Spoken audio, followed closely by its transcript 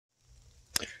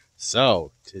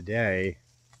So today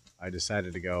I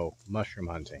decided to go mushroom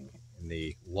hunting in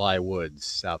the Y Woods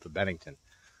south of Bennington.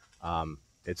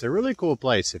 It's a really cool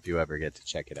place if you ever get to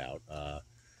check it out.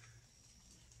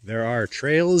 There are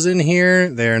trails in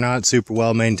here. They're not super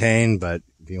well maintained, but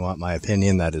if you want my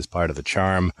opinion, that is part of the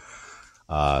charm.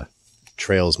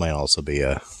 Trails might also be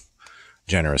a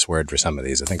generous word for some of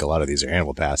these. I think a lot of these are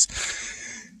animal paths.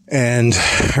 And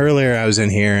earlier I was in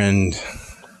here and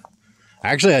I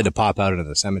actually had to pop out into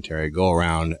the cemetery, go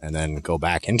around, and then go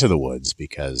back into the woods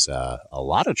because a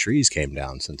lot of trees came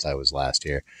down since I was last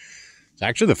here. It's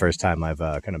actually the first time I've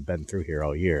kind of been through here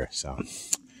all year. So,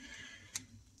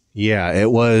 yeah,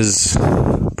 it was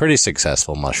a pretty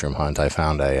successful mushroom hunt. I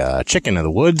found a chicken in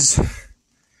the woods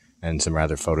and some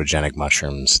rather photogenic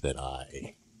mushrooms that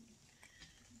I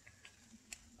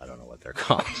don't know what they're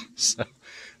called. So,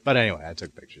 but anyway, I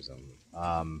took pictures of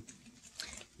them.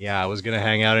 Yeah, I was going to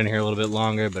hang out in here a little bit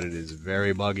longer, but it is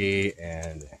very buggy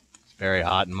and it's very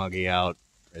hot and muggy out.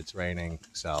 It's raining,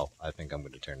 so I think I'm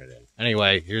going to turn it in.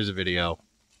 Anyway, here's a video.